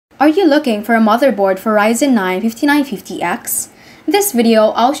Are you looking for a motherboard for Ryzen 9 5950X? In this video,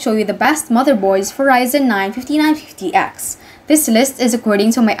 I'll show you the best motherboards for Ryzen 9 5950X. This list is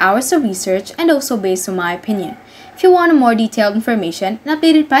according to my hours of research and also based on my opinion. If you want more detailed information and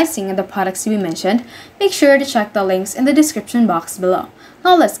updated pricing on the products to be mentioned, make sure to check the links in the description box below.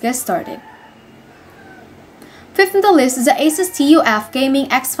 Now let's get started. Fifth on the list is the Asus TUF Gaming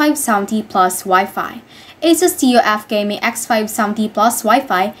X570 Plus Wi-Fi. Asus TUF Gaming X570 Plus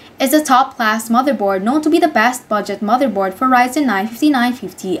Wi-Fi is a top-class motherboard known to be the best budget motherboard for Ryzen 9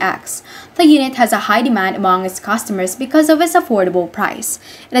 5950X. The unit has a high demand among its customers because of its affordable price.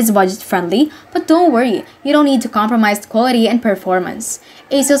 It is budget-friendly, but don't worry, you don't need to compromise quality and performance.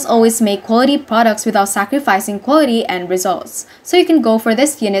 Asus always make quality products without sacrificing quality and results, so you can go for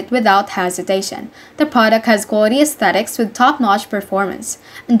this unit without hesitation. The product has quality aesthetics with top-notch performance.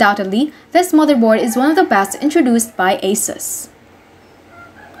 Undoubtedly, this motherboard is one of the best introduced by Asus.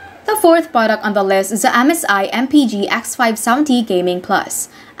 The fourth product on the list is the MSI MPG X570 Gaming Plus.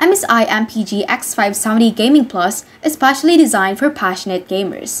 MSI MPG X570 Gaming Plus is specially designed for passionate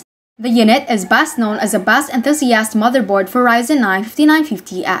gamers. The unit is best known as a best enthusiast motherboard for Ryzen 9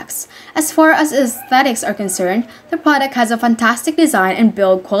 5950X. As far as aesthetics are concerned, the product has a fantastic design and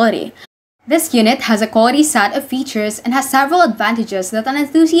build quality. This unit has a quality set of features and has several advantages that an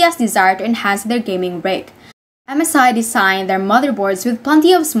enthusiast desire to enhance their gaming rig. MSI designed their motherboards with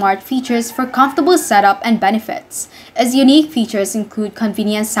plenty of smart features for comfortable setup and benefits. Its unique features include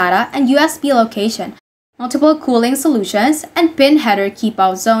convenient SATA and USB location, multiple cooling solutions, and pin header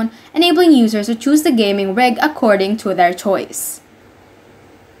keep-out zone, enabling users to choose the gaming rig according to their choice.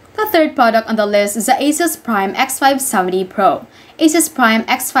 The third product on the list is the Asus Prime X570 Pro. Asus Prime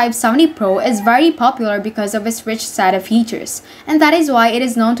X570 Pro is very popular because of its rich set of features, and that is why it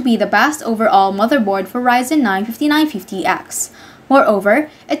is known to be the best overall motherboard for Ryzen 9 5950X. Moreover,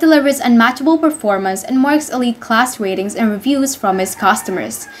 it delivers unmatchable performance and marks elite class ratings and reviews from its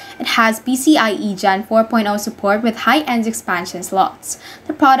customers. It has PCIe Gen 4.0 support with high-end expansion slots.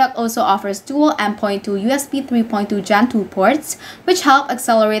 The product also offers dual M.2 USB 3.2 Gen 2 ports, which help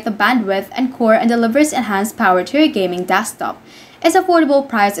accelerate the bandwidth and core and delivers enhanced power to your gaming desktop. Its affordable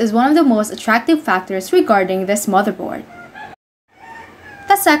price is one of the most attractive factors regarding this motherboard.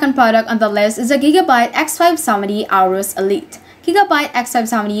 The second product on the list is the GIGABYTE X570 AORUS Elite. GIGABYTE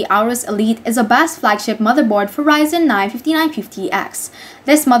X570 AORUS Elite is the best flagship motherboard for Ryzen 9 5950X.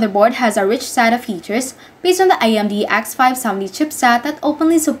 This motherboard has a rich set of features based on the AMD X570 chipset that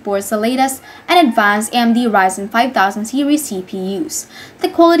openly supports the latest and advanced AMD Ryzen 5000 series CPUs. The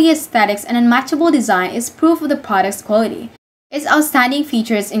quality aesthetics and unmatchable design is proof of the product's quality. Its outstanding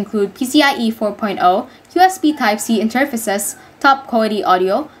features include PCIe 4.0, USB Type-C interfaces, top quality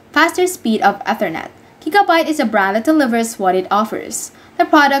audio, faster speed of Ethernet. GIGABYTE is a brand that delivers what it offers. The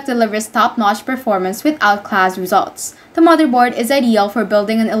product delivers top-notch performance with outclass results. The motherboard is ideal for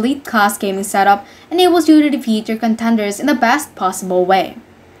building an elite-class gaming setup and enables you to defeat your contenders in the best possible way.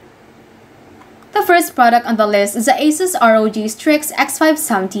 The first product on the list is the Asus ROG Strix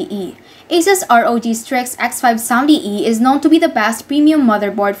X570E. Asus ROG Strix X570E is known to be the best premium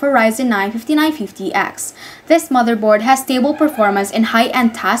motherboard for Ryzen 9 5950X. This motherboard has stable performance in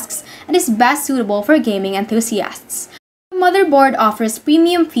high-end tasks and is best suitable for gaming enthusiasts. The motherboard offers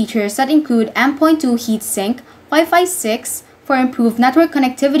premium features that include M.2 heatsink, Wi-Fi 6 for improved network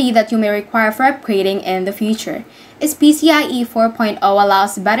connectivity that you may require for upgrading in the future. Its PCIe 4.0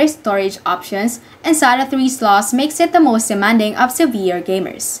 allows better storage options, and SATA 3 slots makes it the most demanding of severe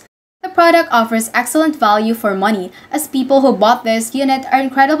gamers. The product offers excellent value for money, as people who bought this unit are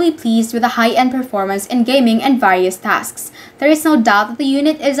incredibly pleased with the high-end performance in gaming and various tasks. There is no doubt that the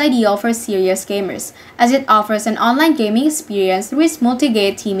unit is ideal for serious gamers, as it offers an online gaming experience through its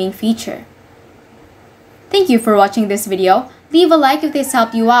multi-gate teaming feature. Thank you for watching this video. Leave a like if this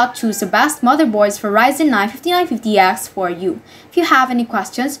helped you out choose the best motherboards for Ryzen 9 5950X for you. If you have any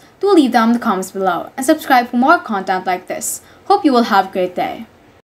questions, do leave them in the comments below, and subscribe for more content like this. Hope you will have a great day.